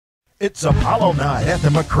It's Apollo Night at the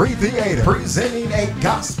McCree Theatre, presenting a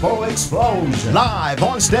gospel explosion. Live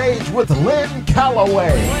on stage with Lynn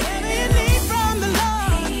Calloway.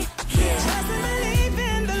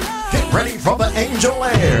 Get ready for the angel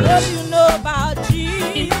airs. What do you know about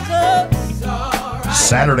Jesus?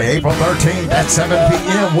 Saturday, April 13th at 7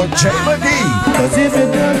 p.m. with Jay McCree. 'Cause if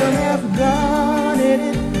it doesn't have God in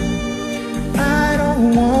it, I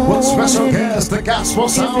don't want With special it. guests, the gospel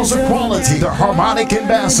sounds of quality, the harmonic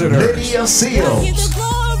ambassador, Lydia Give Seals, the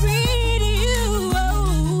glory to you.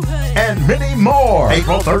 and many more.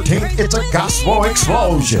 April 13th, it's a gospel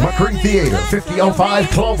explosion. McCree Theatre, 5005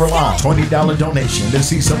 Clover Line. $20 donation to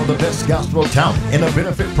see some of the best gospel talent in a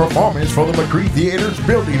benefit performance for the McCree Theatre's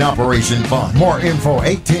Building Operation Fund. More info,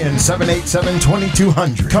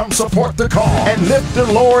 810-787-2200. Come support the cause and lift the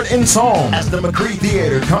Lord in song as the McCree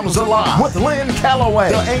Theatre comes alive with Lynn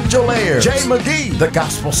Calloway, the Angel Air, Jay McCree, the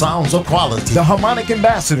gospel sounds of quality, the harmonic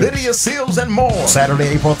ambassador, Lydia Seals, and more. Saturday,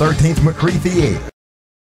 April 13th, McCree Theatre.